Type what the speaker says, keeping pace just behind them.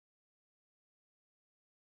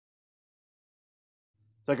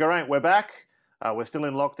So, Geraint, we're back. We're still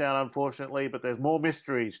in lockdown, unfortunately, but there's more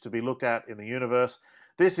mysteries to be looked at in the universe.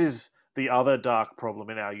 This is the other dark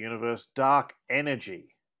problem in our universe, dark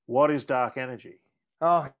energy. What is dark energy?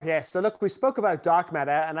 Oh, yes. So look, we spoke about dark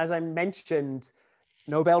matter, and as I mentioned,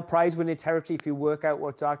 Nobel Prize winning territory if you work out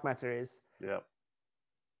what dark matter is. Yeah.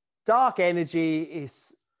 Dark energy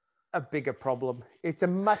is a bigger problem. It's a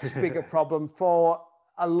much bigger problem for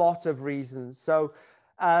a lot of reasons. So,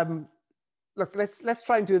 look, let's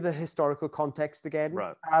try and do the historical context again.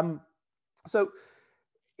 Right. So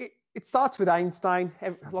it starts with Einstein.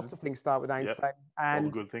 Lots Mm-hmm. of things start with Yep. Einstein, All the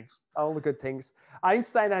and good things. all the good things.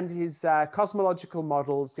 Einstein and his cosmological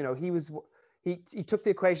models. He took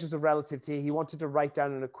the equations of relativity. He wanted to write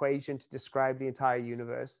down an equation to describe the entire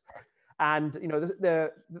universe, and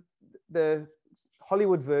the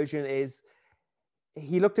Hollywood version is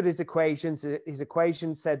he looked at his equations. His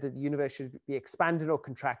equation said that the universe should be expanding or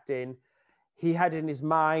contracting. He had in his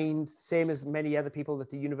mind, same as many other people, that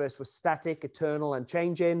the universe was static, eternal, and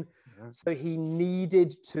changing. Mm-hmm. So he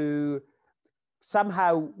needed to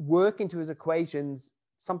somehow work into his equations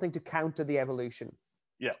something to counter the evolution.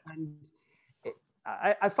 Yeah. And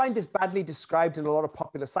I find this badly described in a lot of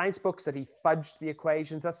popular science books that he fudged the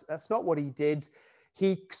equations. That's not what he did.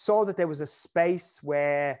 He saw that there was a space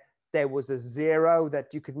where there was a zero,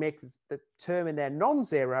 that you could make the term in there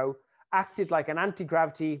non-zero, acted like an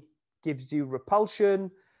anti-gravity, gives you repulsion.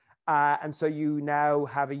 And so you now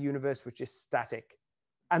have a universe which is static.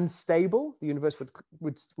 Unstable, the universe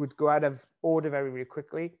would go out of order very, very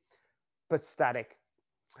quickly, but static.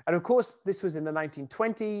 And of course, this was in the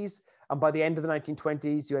 1920s. And by the end of the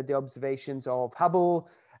 1920s, you had the observations of Hubble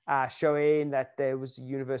showing that there was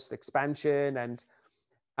universal expansion. And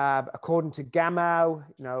according to Gamow,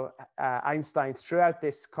 Einstein threw out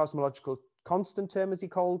this cosmological constant term, as he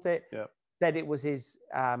called it, Yeah. said it was his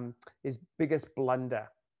biggest blunder.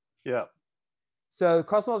 Yeah. So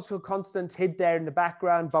cosmological constant hid there in the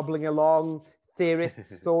background, bubbling along.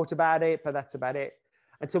 Theorists thought about it, but that's about it.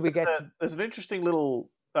 Until we get There's an interesting little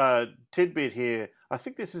tidbit here. I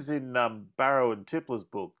think this is in Barrow and Tipler's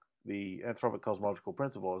book, The Anthropic Cosmological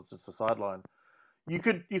Principle. It's just a sideline. You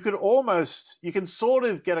can sort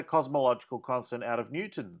of get a cosmological constant out of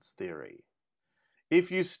Newton's theory. If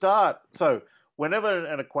you start, so whenever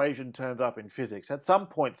an equation turns up in physics, at some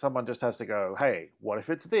point someone just has to go, hey, what if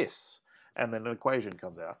it's this? And then an equation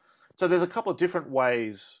comes out. So there's a couple of different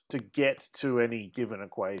ways to get to any given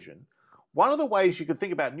equation. One of the ways you could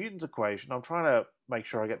think about Newton's equation, I'm trying to make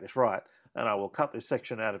sure I get this right, and I will cut this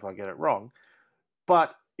section out if I get it wrong.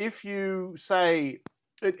 But if you say,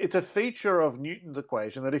 it's a feature of Newton's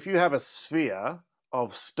equation that if you have a sphere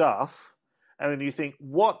of stuff, and then you think,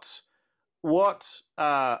 what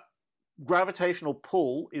gravitational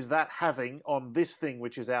pull is that having on this thing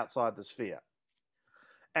which is outside the sphere?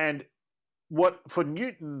 And what, for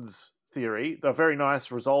Newton's theory, the very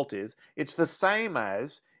nice result is, it's the same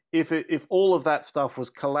as if all of that stuff was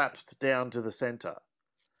collapsed down to the center.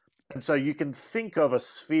 And so you can think of a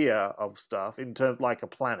sphere of stuff in terms like a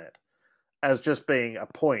planet as just being a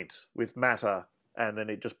point with matter, and then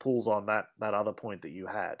it just pulls on that other point that you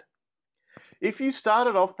had. If you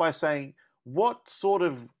started off by saying, what sort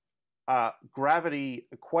of gravity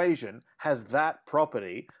equation has that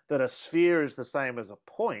property, that a sphere is the same as a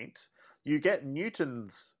point, you get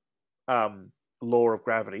Newton's law of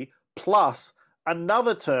gravity plus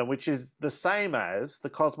another term which is the same as the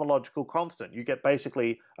cosmological constant. You get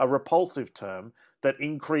basically a repulsive term that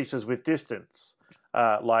increases with distance,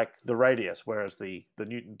 like the radius, whereas the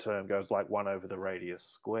Newton term goes like 1 over the radius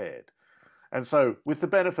squared. And so with the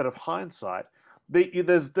benefit of hindsight,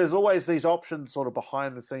 there's always these options sort of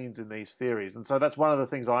behind the scenes in these theories. And so that's one of the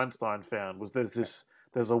things Einstein found, was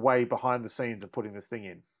there's a way behind the sings of putting this thing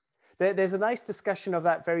in. There's a nice discussion of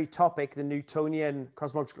that very topic, the Newtonian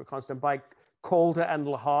cosmological constant, by Calder and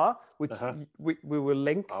Lahar, which we will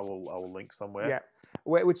link. I will link somewhere. Yeah,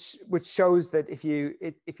 which shows that if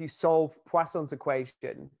you solve Poisson's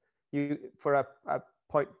equation, for a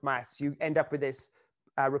point mass, you end up with this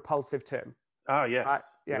repulsive term. Oh yes.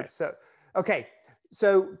 Yeah. So okay.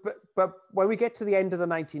 So, but when we get to the end of the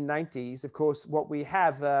 1990s, of course, what we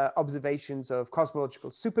have observations of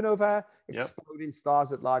cosmological supernova, exploding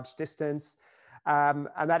stars at large distance. And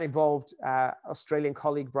that involved Australian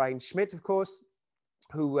colleague Brian Schmidt, of course,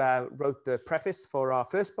 who wrote the preface for our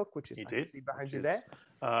first book, which is I can see behind you there.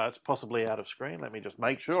 It's possibly out of screen. Let me just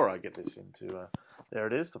make sure I get this into. There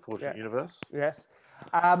it is, The Fortunate Universe. Yes.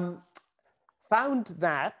 Found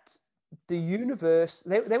that the universe,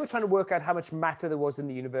 they were trying to work out how much matter there was in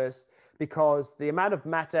the universe, because the amount of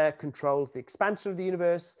matter controls the expansion of the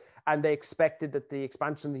universe, and they expected that the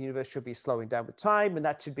expansion of the universe should be slowing down with time, and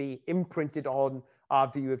that should be imprinted on our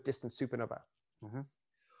view of distant supernova. Mm-hmm.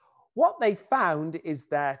 What they found is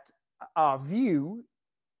that our view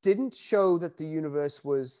didn't show that the universe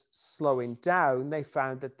was slowing down. They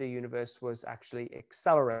found that the universe was actually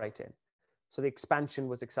accelerating. So the expansion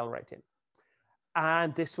was accelerating.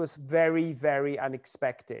 And this was very, very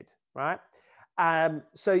unexpected, right?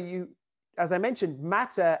 So as I mentioned,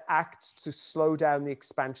 matter acts to slow down the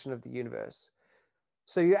expansion of the universe.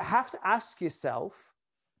 So you have to ask yourself,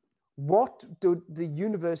 what do the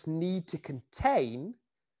universe need to contain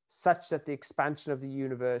such that the expansion of the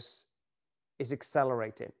universe is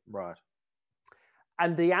accelerating? Right.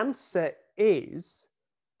 And the answer is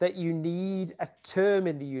that you need a term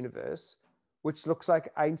in the universe which looks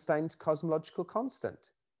like Einstein's cosmological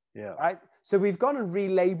constant. Yeah. Right? So we've gone and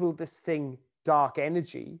relabeled this thing dark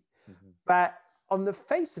energy, but on the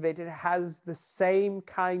face of it, it has the same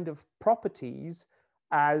kind of properties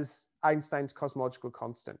as Einstein's cosmological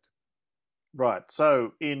constant. Right.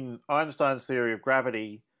 So in Einstein's theory of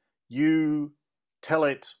gravity, you tell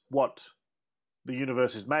it what the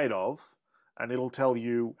universe is made of, and it'll tell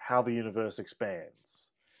you how the universe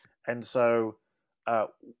expands. And so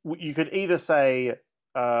you could either say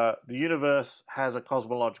the universe has a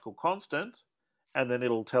cosmological constant, and then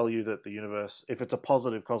it'll tell you that the universe, if it's a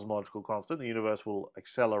positive cosmological constant, the universe will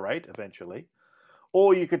accelerate eventually.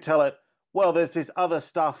 Or you could tell it, well, there's this other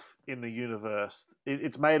stuff in the universe.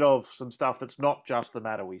 It's made of some stuff that's not just the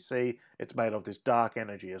matter we see. It's made of this dark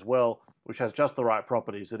energy as well, which has just the right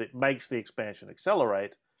properties that it makes the expansion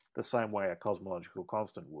accelerate the same way a cosmological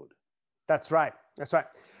constant would. That's right. That's right.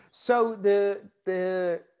 So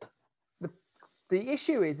the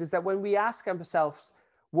issue is that when we ask ourselves,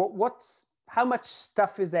 how much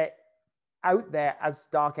stuff is there out there as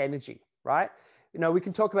dark energy, right? We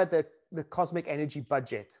can talk about the cosmic energy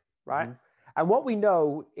budget, right? Mm-hmm. And what we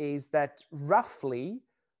know is that roughly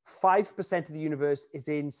 5% of the universe is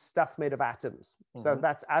in stuff made of atoms. Mm-hmm. So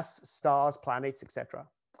that's us, stars, planets, etc.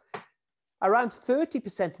 Around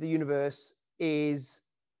 30% of the universe is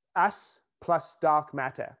us plus dark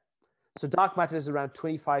matter. So dark matter is around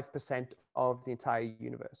 25% of the entire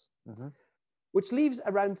universe, which leaves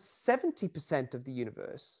around 70% of the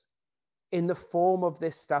universe in the form of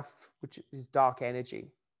this stuff, which is dark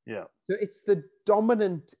energy. Yeah. So it's the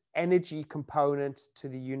dominant energy component to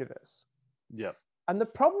the universe. Yeah. And the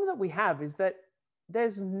problem that we have is that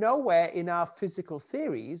there's nowhere in our physical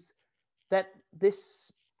theories that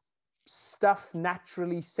this stuff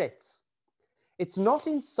naturally sits. It's not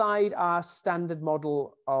inside our standard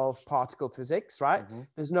model of particle physics, right? Mm-hmm.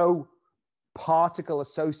 There's no particle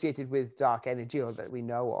associated with dark energy or that we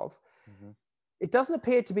know of. Mm-hmm. It doesn't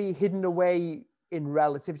appear to be hidden away in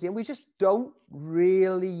relativity, and we just don't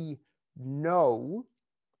really know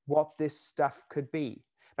what this stuff could be.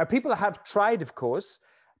 Now, people have tried, of course,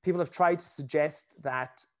 to suggest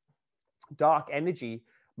that dark energy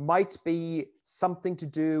might be something to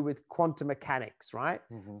do with quantum mechanics, right?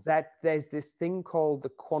 Mm-hmm. That there's this thing called the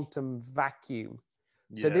quantum vacuum.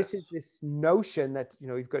 Yes. So this is this notion that,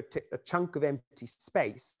 you've got a chunk of empty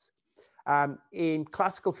space. In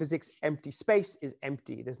classical physics, empty space is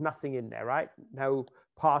empty. There's nothing in there, right? No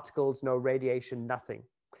particles, no radiation, nothing.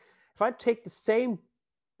 If I take the same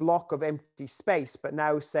block of empty space, but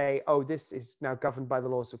now say, oh, this is now governed by the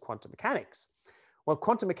laws of quantum mechanics. Well,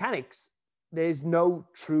 quantum mechanics, there's no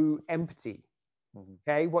true empty. Mm-hmm.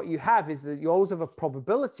 Okay, what you have is that you always have a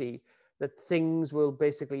probability that things will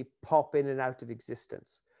basically pop in and out of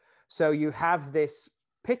existence. So you have this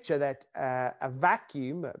picture that a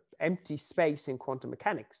vacuum, empty space in quantum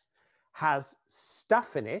mechanics, has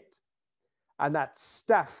stuff in it, and that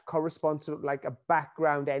stuff corresponds to like a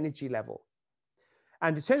background energy level.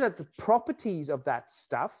 And it turns out the properties of that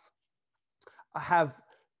stuff have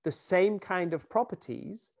the same kind of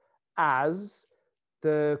properties as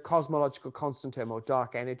the cosmological constant term, or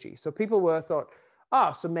dark energy. So people thought,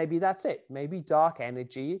 so maybe that's it. Maybe dark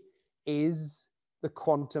energy is the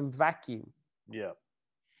quantum vacuum. Yeah.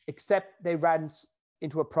 Except they ran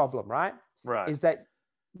into a problem, right? Right. Is that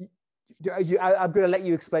I'm going to let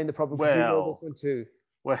you explain the problem because you know this one too.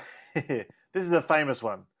 Well, this is a famous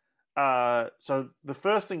one. So the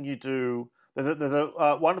first thing you do, there's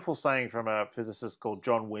a wonderful saying from a physicist called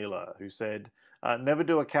John Wheeler who said, never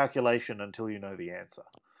do a calculation until you know the answer,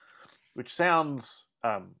 which sounds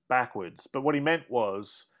backwards. But what he meant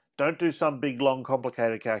was, don't do some big, long,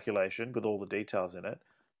 complicated calculation with all the details in it.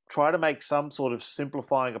 Try to make some sort of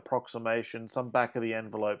simplifying approximation, some back of the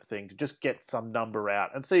envelope thing to just get some number out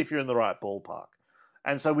and see if you're in the right ballpark.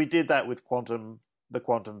 And so we did that with quantum the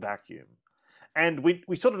quantum vacuum. And we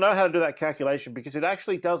sort of know how to do that calculation because it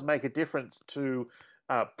actually does make a difference to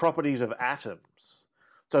properties of atoms.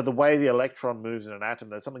 So the way the electron moves in an atom,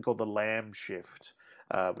 there's something called the Lamb shift,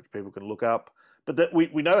 which people can look up. But that we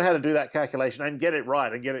know how to do that calculation and get it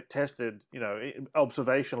right and get it tested,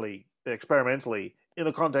 observationally, experimentally in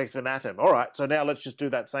the context of an atom. All right, so now let's just do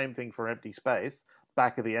that same thing for empty space,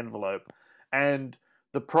 back of the envelope. And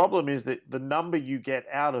the problem is that the number you get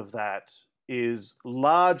out of that is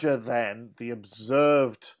larger than the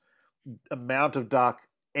observed amount of dark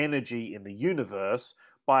energy in the universe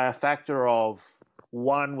by a factor of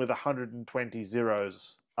 1 with 120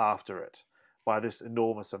 zeros after it, by this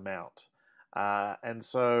enormous amount. And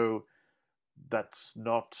so that's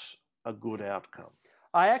not a good outcome.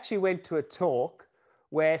 I actually went to a talk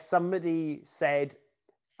where somebody said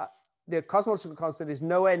the cosmological constant is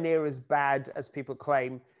nowhere near as bad as people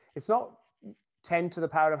claim. It's not 10 to the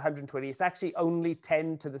power of 120. It's actually only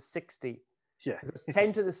 10 to the 60. Yeah. Because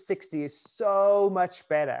 10 to the 60 is so much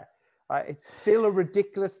better. It's still a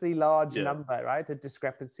ridiculously large number, right? The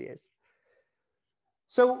discrepancy is.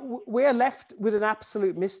 So we're left with an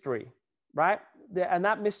absolute mystery, right? And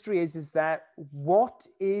that mystery is that what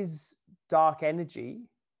is dark energy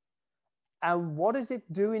and what is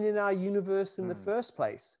it doing in our universe in the first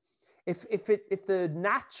place? If the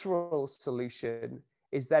natural solution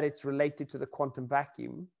is that it's related to the quantum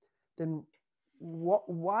vacuum, then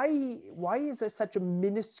why is there such a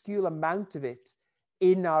minuscule amount of it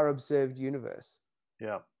in our observed universe?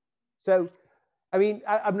 Yeah. So, I mean,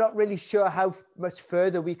 I'm not really sure how much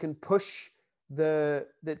further we can push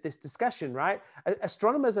this discussion, right?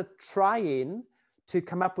 Astronomers are trying to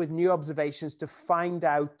come up with new observations to find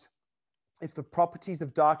out if the properties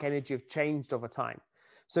of dark energy have changed over time.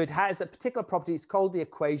 So it has a particular property, it's called the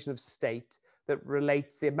equation of state, that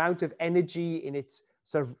relates the amount of energy in its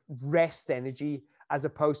sort of rest energy as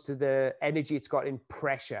opposed to the energy it's got in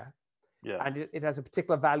pressure. Yeah. And it has a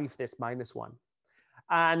particular value for this, -1.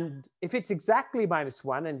 And if it's exactly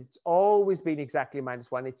 -1, and it's always been exactly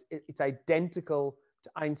 -1, it's identical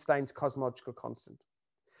to Einstein's cosmological constant.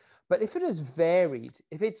 But if it has varied,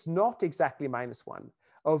 if it's not exactly -1,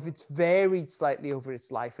 or if it's varied slightly over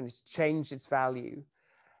its life and it's changed its value,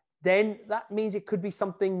 then that means it could be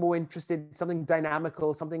something more interesting, something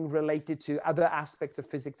dynamical, something related to other aspects of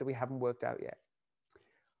physics that we haven't worked out yet.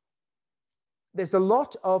 There's a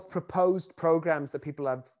lot of proposed programs that people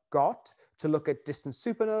have got to look at distant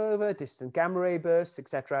supernova, distant gamma ray bursts,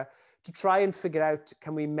 etc., to try and figure out,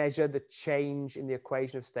 can we measure the change in the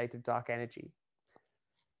equation of state of dark energy?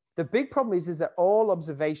 The big problem is that all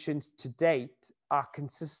observations to date are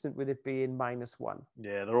consistent with it being -1.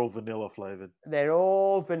 Yeah, they're all vanilla flavored. They're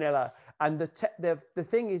all vanilla. And the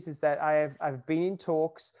thing is that I've been in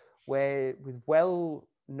talks with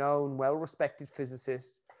well-known, well-respected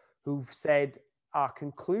physicists who've said our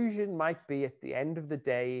conclusion might be at the end of the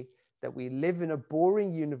day that we live in a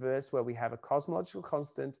boring universe where we have a cosmological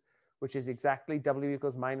constant, which is exactly W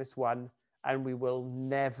equals -1, and we will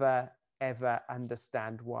never, ever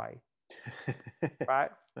understand why.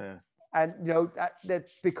 Right? Yeah. And that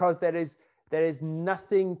because there is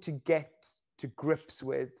nothing to get to grips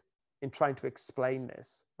with in trying to explain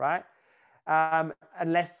this, right?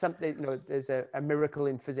 Unless something, there's a miracle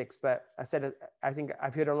in physics. But I think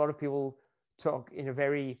I've heard a lot of people talk in a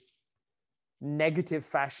very negative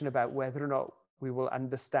fashion about whether or not we will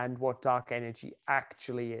understand what dark energy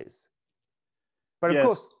actually is. But of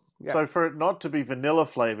course, so for it not to be vanilla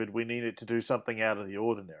flavored, we need it to do something out of the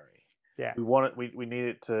ordinary. Yeah. We want it. We need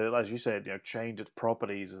it to, as you said, change its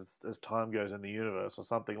properties as time goes in the universe, or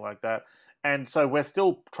something like that. And so we're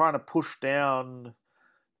still trying to push down,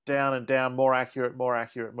 and down, more accurate. But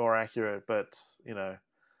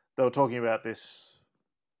they were talking about this.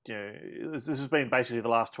 This has been basically the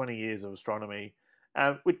last 20 years of astronomy,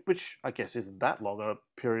 which I guess isn't that long a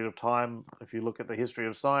period of time if you look at the history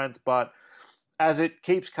of science. But as it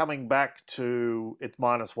keeps coming back to it's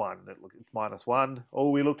 -1, it's -1. Oh,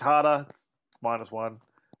 we looked harder, it's -1.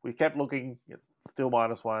 We kept looking, it's still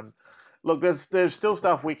 -1. Look, there's still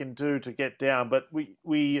stuff we can do to get down, but we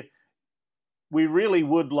really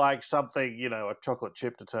would like something, a chocolate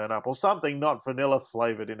chip to turn up, or something not vanilla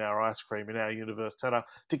flavored in our ice cream in our universe turn up,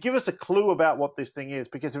 to give us a clue about what this thing is.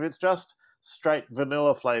 Because if it's just straight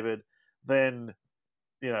vanilla flavored, then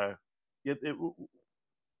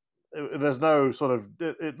there's no sort of,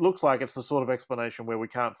 it looks like it's the sort of explanation where we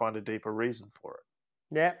can't find a deeper reason for it.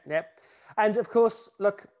 Yeah. And of course,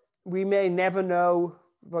 look, we may never know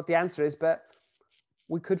what the answer is, but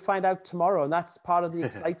we could find out tomorrow. And that's part of the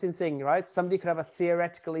exciting thing, right? Somebody could have a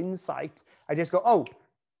theoretical insight. I just go, oh,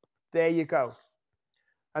 there you go.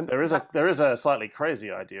 And there is a slightly crazy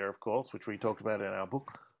idea, of course, which we talked about in our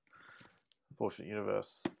book, Fortunate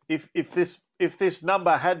Universe. If this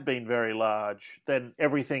number had been very large, then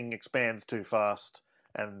everything expands too fast,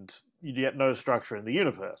 and you get no structure in the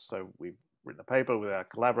universe. So we've written a paper with our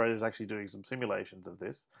collaborators actually doing some simulations of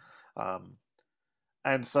this.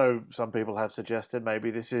 And so some people have suggested maybe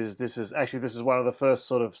this is one of the first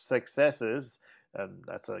sort of successes, and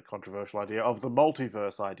that's a controversial idea, of the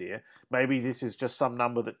multiverse idea. Maybe this is just some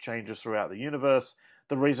number that changes throughout the universe.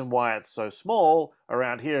 The reason why it's so small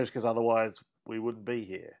around here is because otherwise we wouldn't be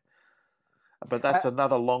here. But that's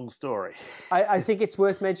another long story. I think it's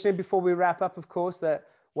worth mentioning before we wrap up, of course, that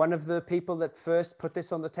one of the people that first put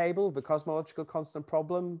this on the table, the cosmological constant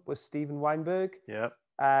problem, was Prof Weinberg. Yeah.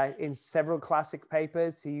 In several classic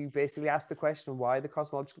papers, he basically asked the question why the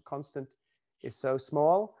cosmological constant is so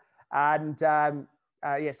small. And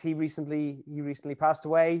yes, he recently passed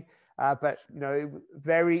away. But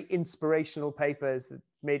very inspirational papers that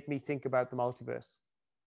made me think about the multiverse.